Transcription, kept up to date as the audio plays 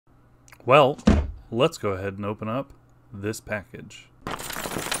Well, let's go ahead and open up this package.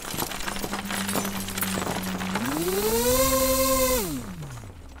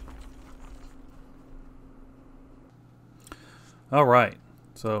 Alright,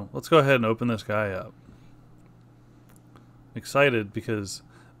 so let's go ahead and open this guy up. Excited because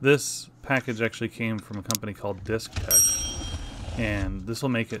this package actually came from a company called Disk Tech, and this will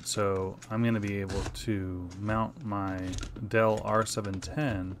make it so I'm going to be able to mount my Dell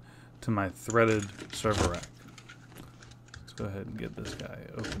R710 to my threaded server rack. Let's go ahead and get this guy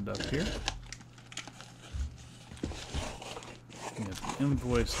opened up here. You get the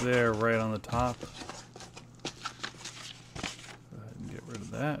invoice there right on the top. Go ahead and get rid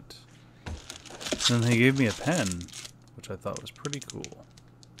of that. And then they gave me a pen, which I thought was pretty cool.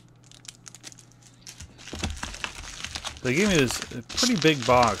 They gave me this pretty big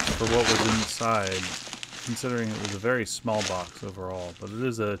box for what was inside, considering it was a very small box overall, but it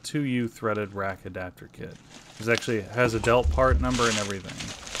is a 2U threaded rack adapter kit. It actually has a Dell part number and everything.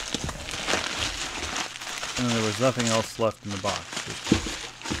 And there was nothing else left in the box.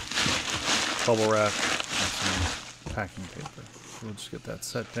 Just bubble wrap and some packing paper. So we'll just get that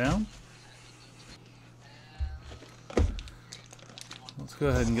set down. Let's go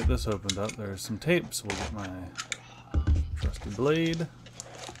ahead and get this opened up. There's some tape, so we'll get my trusty blade.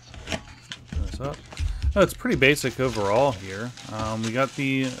 Open this up. Oh, it's pretty basic overall here. We got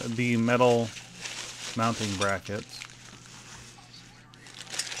the metal mounting brackets.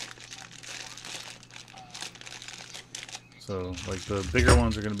 So, like, the bigger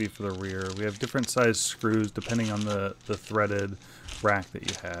ones are going to be for the rear. We have different size screws depending on the threaded rack that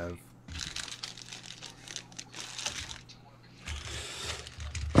you have.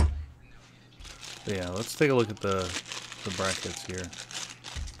 But yeah, let's take a look at the brackets here.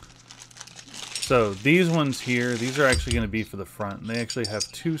 So these ones here, these are actually going to be for the front. They actually have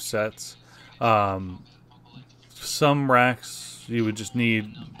two sets. Some racks you would just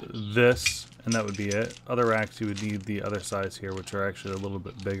need this, and that would be it. Other racks you would need the other sides here, which are actually a little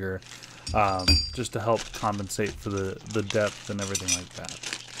bit bigger, just to help compensate for the depth and everything like that.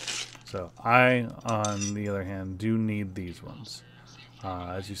 So I, on the other hand, do need these ones.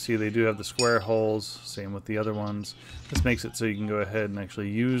 As you see, they do have the square holes, same with the other ones. This makes it so you can go ahead and actually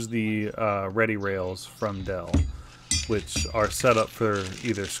use the ReadyRails from Dell, which are set up for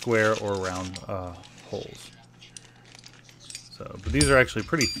either square or round holes. So, but these are actually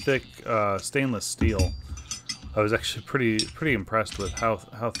pretty thick stainless steel. I was actually pretty impressed with how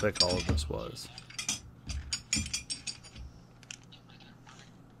thick all of this was.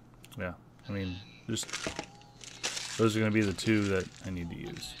 Yeah, I mean, just those are going to be the two that I need to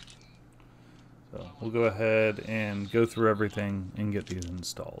use. So we'll go ahead and go through everything and get these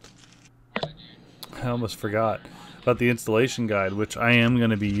installed. I almost forgot about the installation guide, which I am going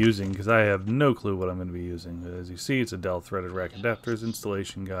to be using because I have no clue what I'm going to be using. As you see, it's a Dell Threaded Rack Adapters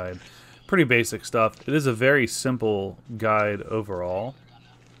installation guide. Pretty basic stuff. It is a very simple guide overall.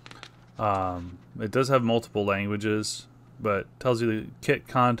 It does have multiple languages, but tells you the kit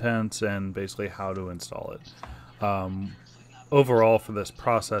contents and basically how to install it. Overall, for this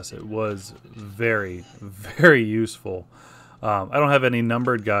process, it was very, very useful. I don't have any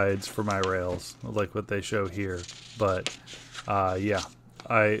numbered guides for my rails like what they show here, but yeah,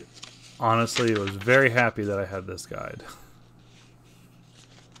 I honestly was very happy that I had this guide.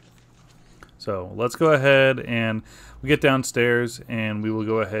 So let's go ahead and we get downstairs and we will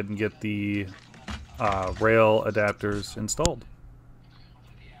go ahead and get the rail adapters installed.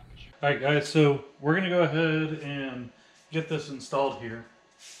 Alright guys, so we're going to go ahead and get this installed here.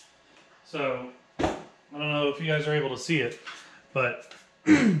 So, I don't know if you guys are able to see it, but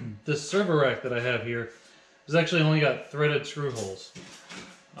this server rack that I have here has actually only got threaded screw holes.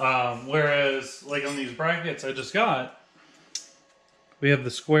 Whereas, like on these brackets I just got, we have the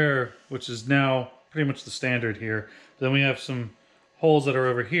square, which is now pretty much the standard here. Then we have some holes that are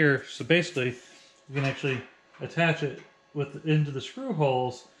over here, so basically we can actually attach it into the screw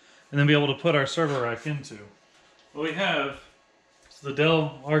holes and then be able to put our server rack into. What we have is the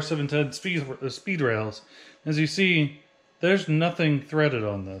Dell R710 speed rails. As you see, there's nothing threaded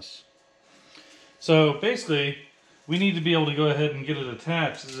on this. So basically, we need to be able to go ahead and get it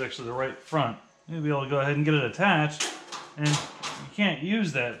attached. This is actually the right front. We need to be able to go ahead and get it attached, and you can't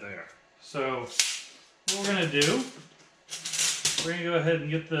use that there. So what we're going to do, we're going to go ahead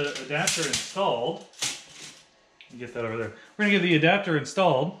and get the adapter installed. Get that over there. We're going to get the adapter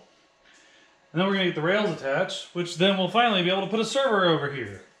installed. And then we're going to get the rails attached, which then we'll finally be able to put a server over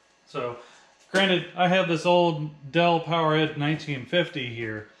here. So, granted, I have this old Dell PowerEdge 1950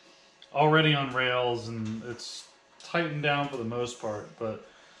 here already on rails, and it's tightened down for the most part. But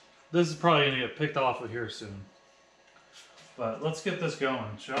this is probably going to get picked off of here soon. But let's get this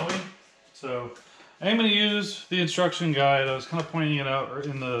going, shall we? So I'm going to use the instruction guide. I was kind of pointing it out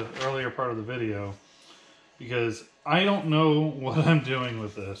in the earlier part of the video because I don't know what I'm doing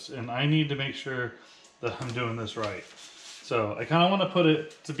with this, and I need to make sure that I'm doing this right. So I kind of want to put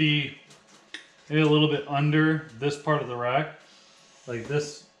it to be maybe a little bit under this part of the rack, like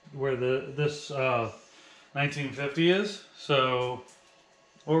this, where this 1950 is. So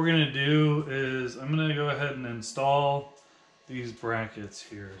what we're going to do is I'm going to go ahead and install these brackets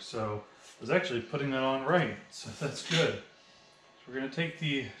here. So I was actually putting that on right, so that's good. So we're going to take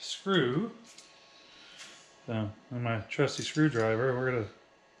the screw, and my trusty screwdriver, we're going to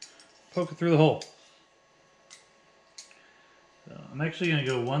poke it through the hole. So I'm actually going to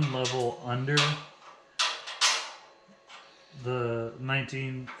go one level under the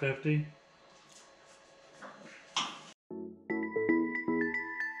 1950.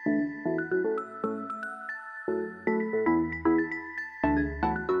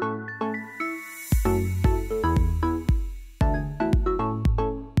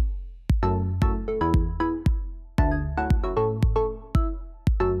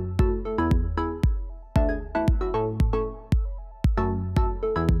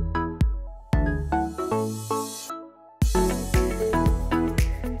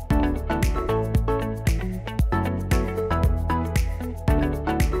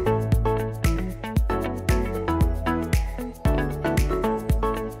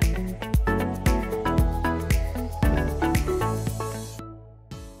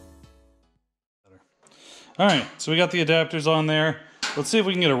 Alright, so we got the adapters on there. Let's see if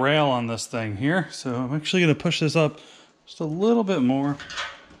we can get a rail on this thing here. So I'm actually going to push this up just a little bit more.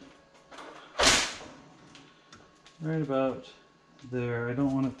 Right about there. I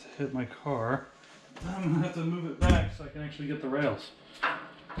don't want it to hit my car. I'm going to have to move it back so I can actually get the rails. So,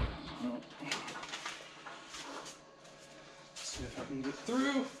 let's see if I can get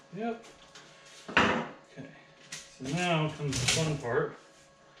through. Yep. Okay. So now comes the fun part.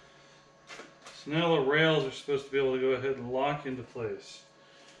 So now the rails are supposed to be able to go ahead and lock into place.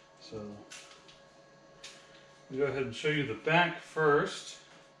 So I'll go ahead and show you the back first.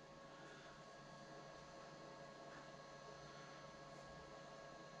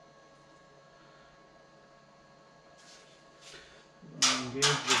 Engage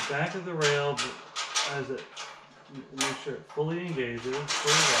the back of the rail as it, make sure it fully engages,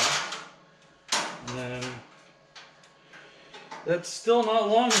 fully locked. And then that's still not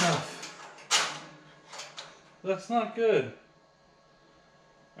long enough. That's not good.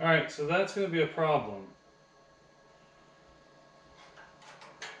 Alright, so that's going to be a problem.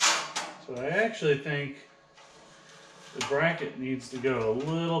 So I actually think the bracket needs to go a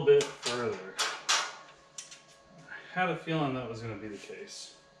little bit further. I had a feeling that was going to be the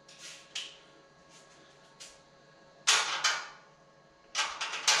case.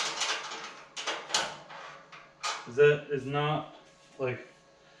 That is not, like,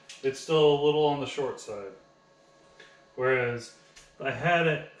 it's still a little on the short side. Whereas if I had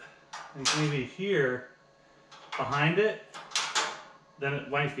it like maybe here behind it, then it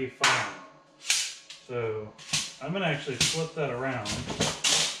might be fine. So I'm going to actually flip that around.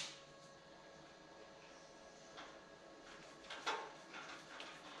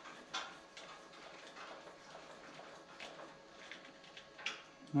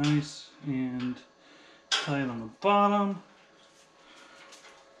 Nice and tight on the bottom.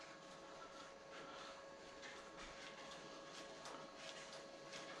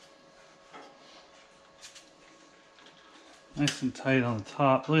 Nice and tight on the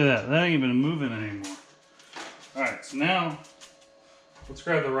top. Look at that. That ain't even moving anymore. Alright, so now let's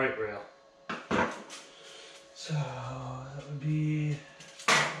grab the right rail. So that would be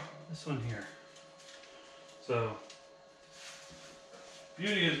this one here. So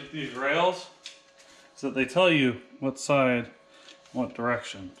beauty is with these rails is that they tell you what side, what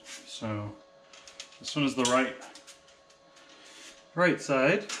direction. So this one is the right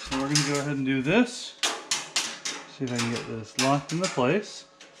side. So we're going to go ahead and do this. See if I can get this locked into place.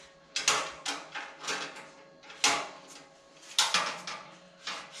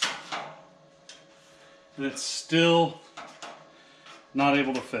 And it's still not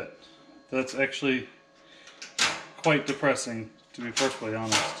able to fit. That's actually quite depressing, to be perfectly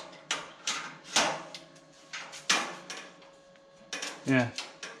honest. Yeah.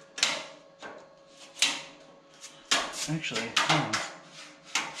 Actually, hold on.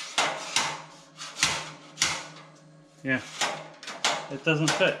 Yeah, it doesn't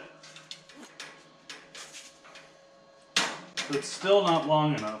fit. It's still not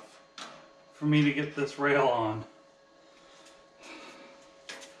long enough for me to get this rail on.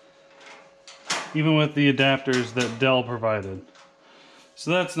 even with the adapters that Dell provided.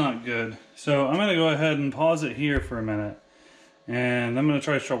 So that's not good. So I'm going to go ahead and pause it here for a minute, and I'm going to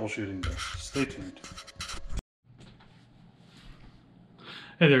try troubleshooting this. Stay tuned.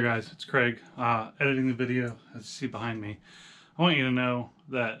 Hey there guys, it's Craig, editing the video as you see behind me. I want you to know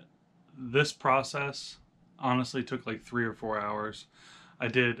that this process honestly took like 3 or 4 hours. I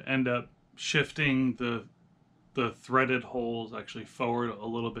did end up shifting the threaded holes actually forward a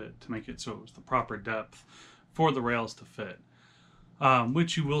little bit to make it so it was the proper depth for the rails to fit,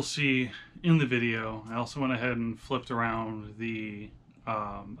 which you will see in the video. I also went ahead and flipped around the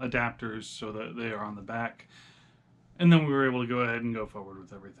adapters so that they are on the back, and then we were able to go ahead and go forward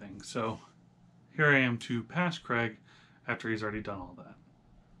with everything. So here I am to pass Craig after he's already done all that.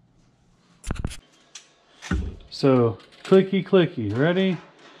 So clicky clicky, ready?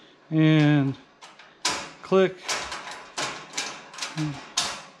 And click.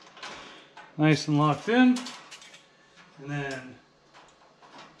 Nice and locked in. And then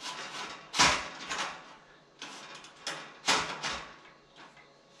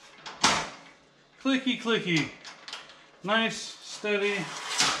clicky clicky. Nice, steady,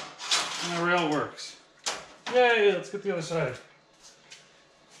 and the rail works. Yay, let's get the other side.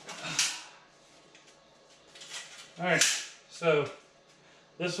 Alright, so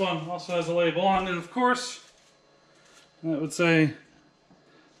this one also has a label on it, of course. That would say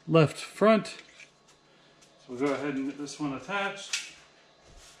left front. So we'll go ahead and get this one attached.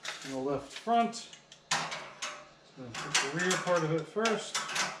 And the left front. So put the rear part of it first.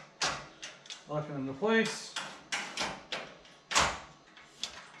 Lock it into place.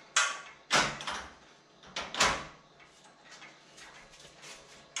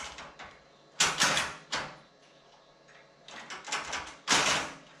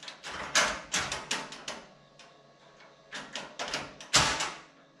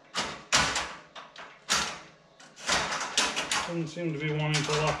 Doesn't seem to be wanting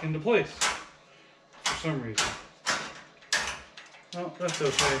to lock into place for some reason. Well, that's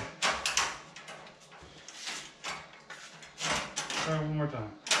okay. Try one more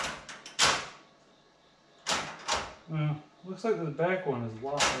time. Well, looks like the back one is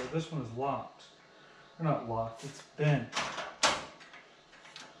locked, or this one is locked. Or not locked, it's bent.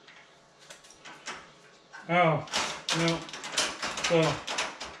 Oh, no. So,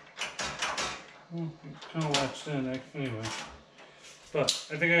 well, it's kind of latched in anyway. But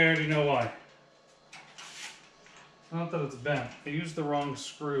I think I already know why. Not that it's bent. I used the wrong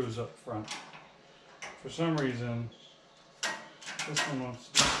screws up front. For some reason, this one wants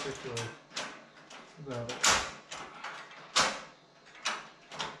to be particular about it.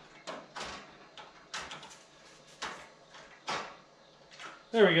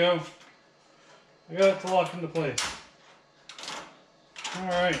 There we go. I got it to lock into place.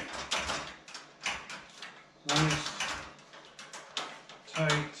 Alright. Nice.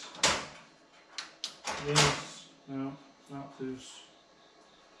 Tight. Loose. No, not loose.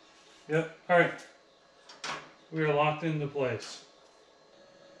 Yep. Alright. We are locked into place.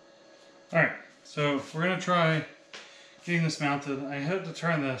 Alright. So we're going to try getting this mounted. I had to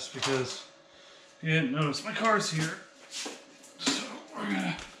turn this because you didn't notice my car's here. So we're going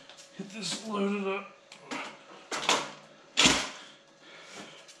to get this loaded up.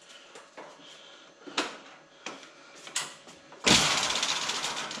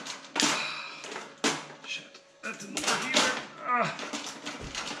 That didn't work either.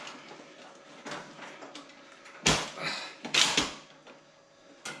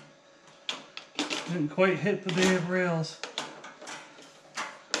 Didn't quite hit the day of rails.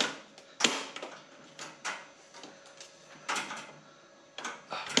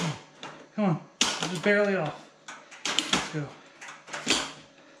 Come on. I'm just barely off. Let's go.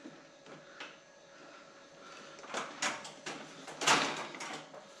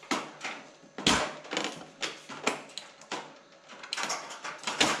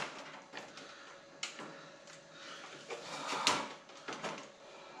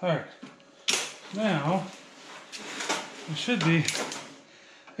 Alright, now it should be,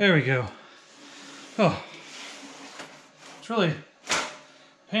 there we go. Oh, it's really a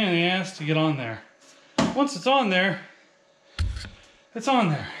pain in the ass to get on there. Once it's on there, it's on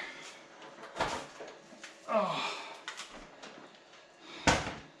there. Oh.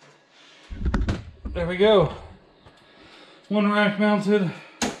 There we go. One rack mounted.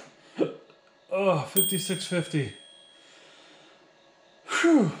 Oh, 5650.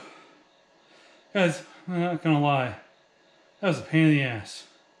 Whew. Guys, I'm not gonna lie. That was a pain in the ass.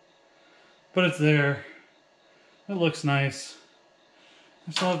 But it's there. It looks nice.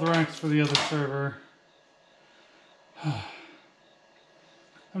 I still have the racks for the other server.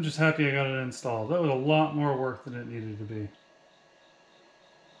 I'm just happy I got it installed. That was a lot more work than it needed to be.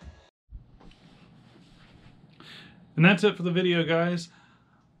 And that's it for the video, guys.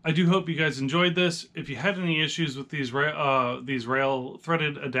 I do hope you guys enjoyed this. If you had any issues with these rail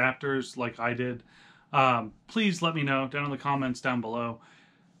threaded adapters like I did, please let me know down in the comments down below.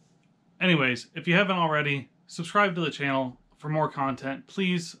 Anyways, if you haven't already, subscribe to the channel for more content.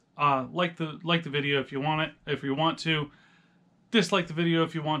 Please like the video if you want to. Dislike the video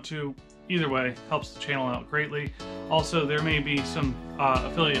if you want to. Either way, helps the channel out greatly. Also, there may be some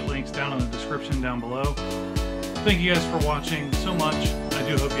affiliate links down in the description down below. Thank you guys for watching so much. I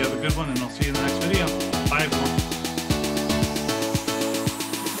do hope you have a good one, and I'll see you in the next video. Bye, everyone.